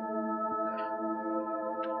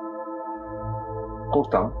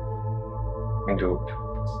 করতাম, কিন্তু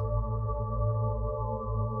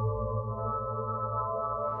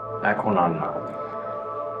এখন আর না।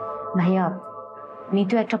 ভাইয়া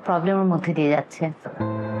মিতু একটা প্রবলেমের মধ্যে দিয়ে যাচ্ছে।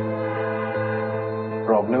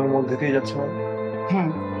 প্রবলেমের মধ্যে দিয়ে যাচ্ছে মানে? হ্যাঁ,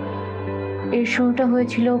 এর শুরুটা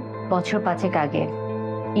হয়েছিল বছর 5 আগে।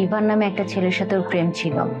 ইভান নামে একটা ছেলের সাথে ওর প্রেম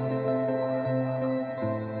ছিল।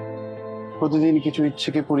 প্রতিদিন কিছু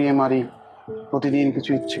ইচ্ছেকে পুড়িয়ে মারি, প্রতিদিন কিছু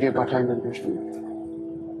ইচ্ছেকে পাঠাই।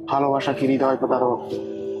 ভালোবাসা কি হৃদয় প্রতারক,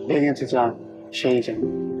 ভেঙেছে যা সেই জানে।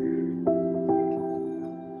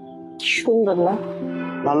 সুন্দর না?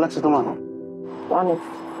 ভালো লাগছে তোমার? অনেক।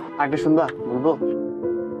 আগে শুনবা বলবো?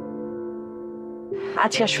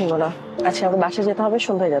 আজকে আর শুনবো না, আজকে আমাকে বাসায় যেতে হবে,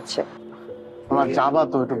 সন্ধ্যা যাচ্ছে। তোমার যাবা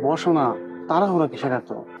তো, একটু বসো না, তাড়াহুড়ো কিসের এত?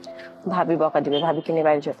 ভাবি বকা দিবে, ভাবিকে নিয়ে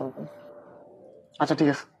বাইরে যেতে হবে। আচ্ছা ঠিক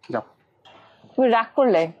আছে যাও। তুমি রাগ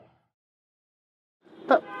করলে?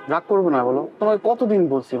 রাগ করবো না বলো, তোমাকে কতদিন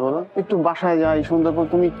বলছি বলো একটু বাসায় যাই, সন্ধ্যার পর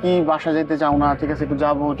তুমি কি বাসায় যেতে চাও না? ঠিক আছে একটু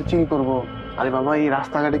যাবো, একটু চিল করবো। আরে বাবা এই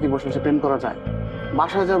রাস্তাঘাটে কি বসে বসে প্রেম করা যায়?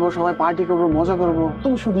 বাসায় যাবো, সবাই পার্টি করবো, মজা করবো,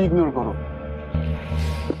 তুমি শুধু ইগনোর করো।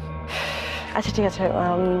 আচ্ছা ঠিক আছে,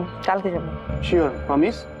 কালকে যাবো। শিওর?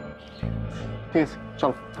 প্রমিস? ঠিক আছে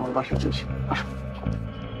চল আমার বাসায় চলছি, আসো।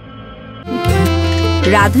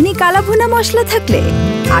 রাঁধুনি কালাভুনা মশলা থাকলে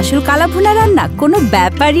আসল কালাভুনা রান্না কোনো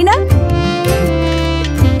ব্যাপারই না।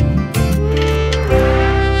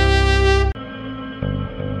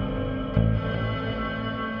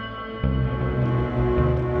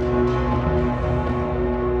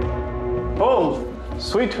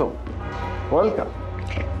 Sweet home, welcome.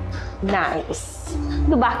 নাইস।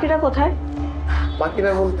 কিন্তু বাকিরা কোথায়?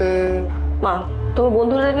 বাকিরা বলতে? মা তোমার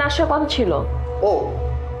বন্ধুদের না আসার কথা ছিল। ও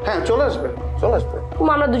হ্যাঁ চলে আসবে, চলে আসবে।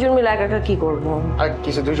 আমরা দুজন মিলে একা একা কি করবো? আর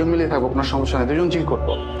কিছু দুজন মিলে থাকবো, কোনো সমস্যা নেই, দুজন চিল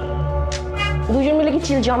করবো। দুজন মিলে কি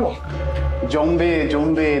চিল জমে? জমবে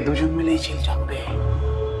জমবে, দুজন মিলেই চিল জমবে।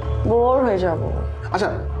 বোর হয়ে যাবো। আচ্ছা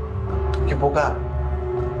কি বোকা?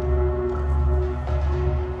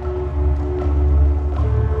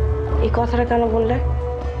 এই কথাটা কেন বললে?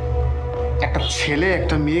 একটা ছেলে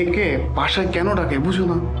একটা মেয়েকে বাসায় কেন ডাকে বুঝো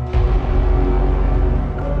না?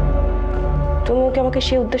 তুমি কি আমাকে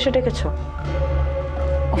সেই উদ্দেশ্যে ডেকেছো?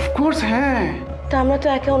 অফকোর্স হ্যাঁ। তা আমরা তো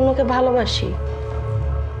একে অন্যকে ভালোবাসি।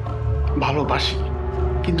 ভালোবাসি,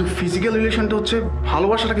 কিন্তু ফিজিক্যাল রিলেশনটা হচ্ছে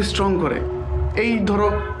ভালোবাসাটাকে স্ট্রং করে। এই ধরো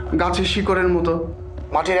গাছের শিকড়ের মতো,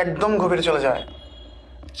 মাটির একদম গভীরে চলে যায়।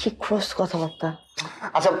 কি ক্রস কথাবার্তা।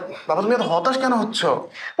 আচ্ছা বাবা তুমি এত হতাশ কেন হচ্ছ?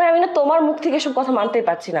 আমি না তোমার মুখ থেকে সব কথা মানতেই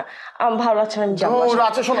পারছি না। আমার ভালো লাগছে না, আমি যাবো।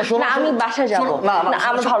 আচ্ছা শোনো শোনো, আমি বাসায় যাবো। না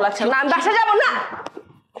আমার ভালো লাগছে না, আমি বাসায় যাবো না।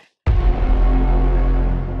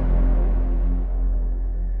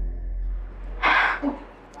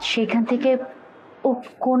 সেখান থেকে ও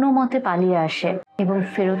কোনো মতে পালিয়ে আসে এবং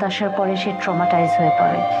ফেরত আসার পরে সে ট্রমাটাইজ হয়ে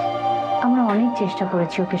পড়ে। আমরা অনেক চেষ্টা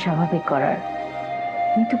করেছি ওকে স্বাভাবিক করার,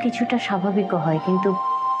 কিন্তু কিছুটা স্বাভাবিকও হয়, কিন্তু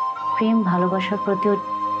প্রেম ভালোবাসার প্রতিও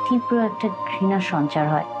তীব্র একটা ঘৃণার সঞ্চার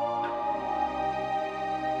হয়।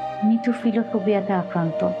 মিতু ফিলোফোবিয়াতে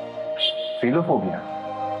আক্রান্ত। ফিলোফোবিয়া?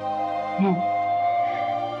 হ্যাঁ,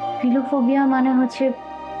 ফিলোফোবিয়া মানে হচ্ছে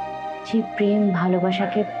যে প্রেম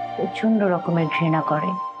ভালোবাসাকে প্রচন্ড রকমের ঘৃণা করে।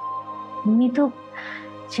 মিতু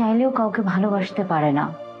চাইলেও কাউকে ভালোবাসতে পারে না।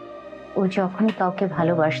 ও যখনই কাউকে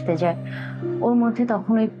ভালোবাসতে যায় ওর মধ্যে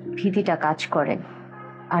তখন ওই ভীতিটা কাজ করে।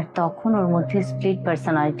 আর তখন ওর মধ্যে স্প্লিট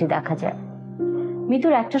পার্সোনালিটি দেখা যায়।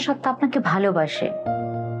 মিতুর একটা সত্তা আপনাকে ভালোবাসে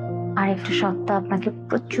আর একটা সত্তা আপনাকে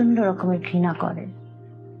প্রচন্ড রকমের ঘৃণা করে।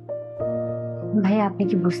 ভাইয়া, আপনি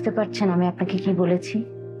কি বুঝতে পারছেন আমি আপনাকে কি বলেছি?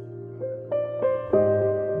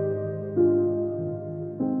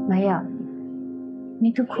 ভাইয়া,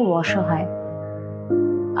 মিতু খুব অসহায়,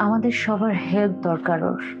 আমাদের সবার হেল্প দরকার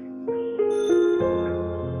ওর।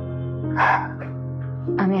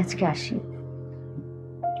 আমি আজকে আসি।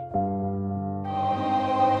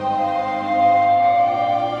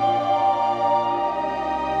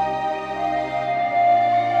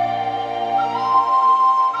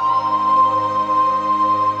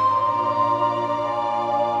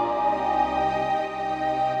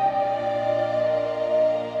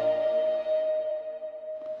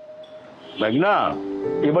 না,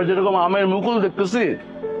 এবার যেরকম আমের মুকুল দেখতেছি,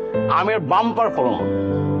 আমের বাম্পার ফলন।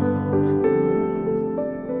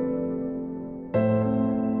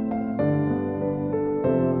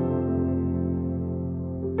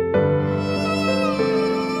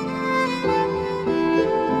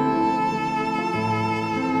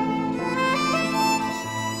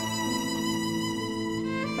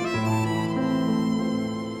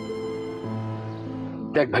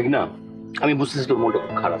 দেখ ভাগনা, আমি বুঝতেছি তোর মনটা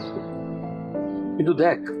খুব খারাপ, কিন্তু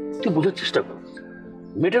দেখ তুই বোঝার চেষ্টা কর।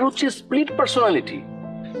 মেয়েটার হচ্ছে স্প্লিট পার্সোনালিটি।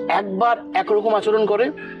 একবার একরকম আচরণ করে,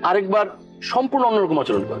 আরেকবার সম্পূর্ণ অন্যরকম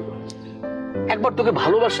আচরণ করে। একবার তোকে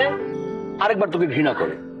ভালোবাসে, আরেকবার তোকে ঘৃণা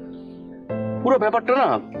করে। পুরো ব্যাপারটা না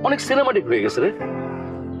অনেক সিনেমাটিক হয়ে গেছে রে।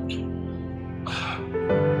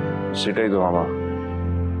 সেটাই তো মামা,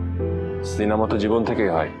 সিনেমা তো জীবন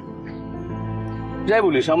থেকেই হয়। যাই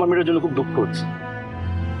বলিস, আমার মেয়েটার জন্য খুব দুঃখ হচ্ছে।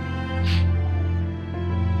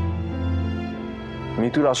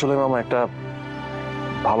 মিতুর আসলে মামা একটা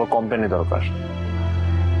ভালো কোম্পানি দরকার।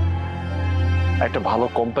 একটা ভালো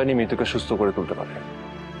কোম্পানি মিতুকে সুস্থ করে তুলতে পারে।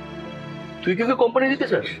 তুই কি কোম্পানি দিতে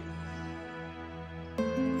চাস?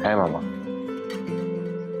 হ্যাঁ মামা,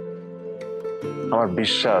 আমার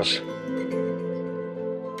বিশ্বাস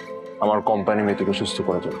আমার কোম্পানি মিতুকে সুস্থ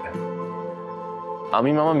করে তুলবে। আমি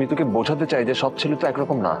মামা মিতুকে বোঝাতে চাই যে সব ছেলে তো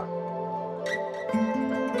একরকম না।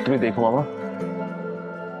 তুমি দেখো মামা,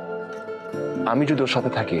 আমি যদি ওর সাথে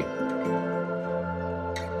থাকি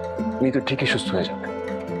মিতু ঠিকই সুস্থ হয়ে যাবে।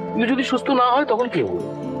 কিন্তু যদি সুস্থ না হয় তখন কি হবে?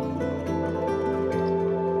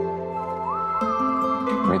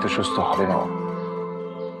 মিতু সুস্থ হবে না।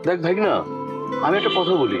 দেখ ভাগনা, আমি একটা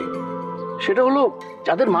কথা বলি, সেটা হলো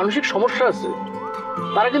যাদের মানসিক সমস্যা আছে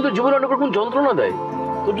তারা কিন্তু জীবনে অনেক রকম যন্ত্রণা দেয়।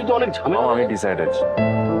 তোর যদি অনেক ঝামেলা। আমি ডিসাইডেড।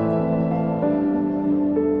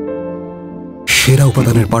 সেরা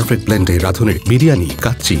উপাদানের পারফেক্ট ব্লেন্ডে রাঁধুনের বিরিয়ানি,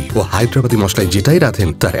 কাচ্চি ও হায়দ্রাবাদি মশলায় যেটাই রাঁধেন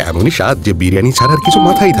তার এমনই স্বাদ যে বিরিয়ানি ছাড়ার কিছু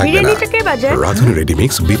মাথায় থাকবে না। রাঁধুনের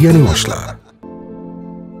রেডিমিক্স বিরিয়ানি মশলা।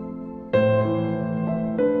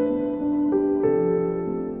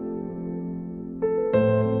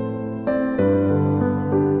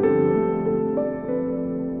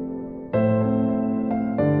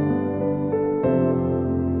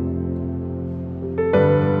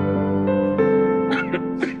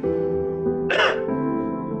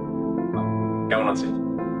 কেমন আছেন?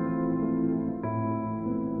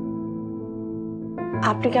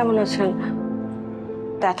 আপনি কেমন আছেন?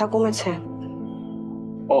 ব্যথা কমেছে?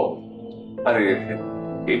 ও আরে,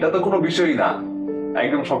 এটা তো কোনো বিষয়ই না,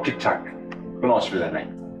 একদম সব ঠিকঠাক, কোনো অসুবিধা নাই।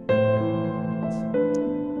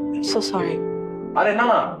 So sorry. আরে না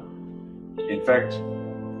না, ইনফ্যাক্ট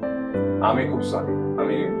আমি খুব সরি।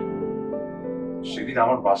 আমি সেদিন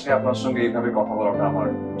আমার বাসায় আপনার সঙ্গে এইভাবে কথা বলাটা আমার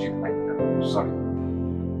উচিত নাই। Sorry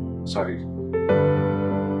sorry.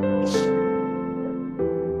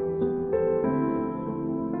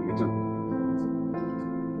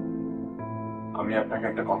 আমি আপনাকে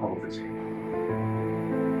একটা কথা বলতে চাই।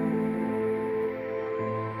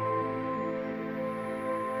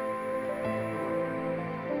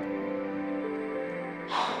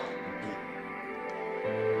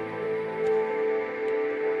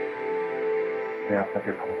 আমি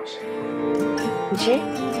আপনাকে ভালোবাসি। জি?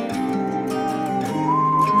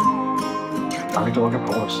 আমি তোমাকে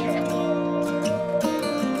ভালোবাসি।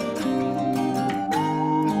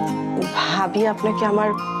 ভাবি আপনাকে আমার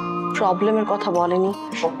প্রবলেমের কথা বলেনি?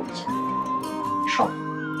 সব বলছি, সব।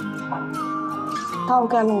 তাও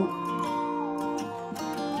কেন?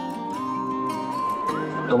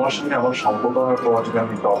 তোমার সঙ্গে আমার সম্পর্ক হওয়ার পর যদি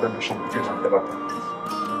আমি প্রবলেমের সম্পর্কে জানতে পারতাম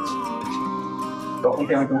তখন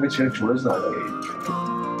কি আমি তোমাকে ছেড়ে চলে যেতে পারি?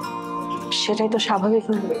 সেটাই তো স্বাভাবিক।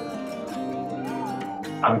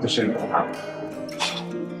 আমি তো সেরকম না।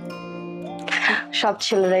 সব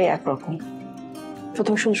ছেলেরাই একরকম,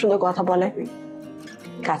 প্রথম সুন্দর সুন্দর কথা বলে,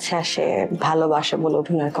 কাছে আসে, ভালোবাসে বলে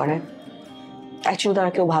অভিনয় করে, অ্যাকচুয়ালি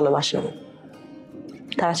তারা কেউ ভালোবাসে না,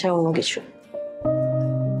 তারা চায় অন্য কিছু।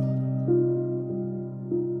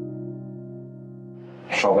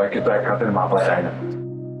 সবাইকে তো এক হাতের মাপা যায় না।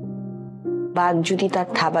 বাঘ যদি তার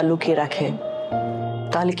থাবা লুকিয়ে রাখে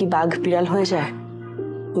তাহলে কি বাঘ বিড়াল হয়ে যায়?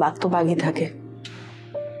 বাঘ তো বাঘই থাকে।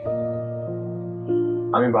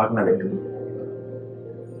 আমি বাঘ না রে,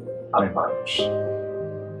 আমি মানুষ।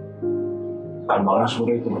 আর মানুষ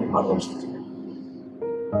বলেই তোমাকে ভালোবাসতে চাই,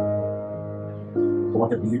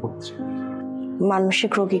 তোমাকে বিয়ে করতে চাই।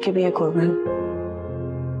 মানসিক রোগীকে বিয়ে করবেন?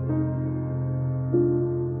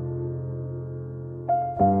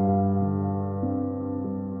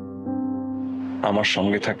 আমার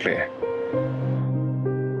সঙ্গে থাকলে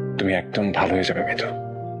তুমি একদম ভালো হয়ে যাবে মিতু,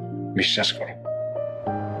 বিশ্বাস করো।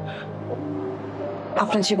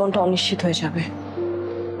 আপনার জীবনটা অনিশ্চিত হয়ে যাবে।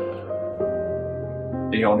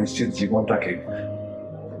 এই অনিশ্চিত জীবনটাকে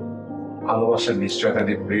ভালোবাসার নিশ্চয়তা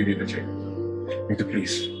দিয়ে ভরিয়ে দিতে চাই। মিতু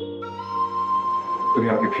প্লিজ, তুমি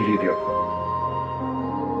আমাকে ফিরিয়ে দিও।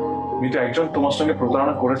 মিতু, একজন তোমার সঙ্গে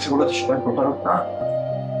প্রতারণা করেছে বলে তো সবাই প্রতারক না।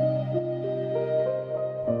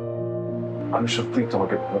 আমি সত্যিই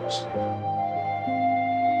তোমাকে ভালোবাসি।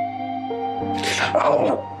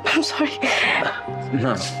 সরি।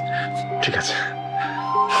 না, ঠিক আছে।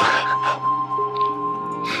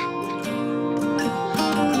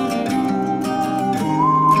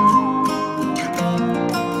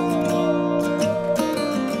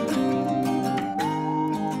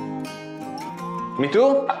 মিতু,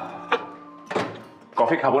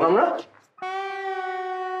 কফি খাবো না আমরা?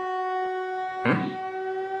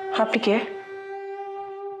 আপনি কে?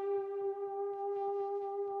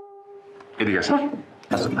 এদিকে আসুন।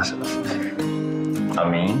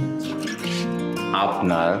 আমি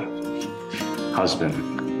আপনার হাজবেন্ড।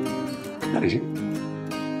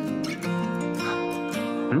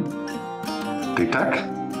 ঠিকঠাক?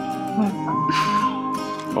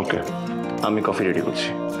 ওকে, আমি কফি রেডি করছি।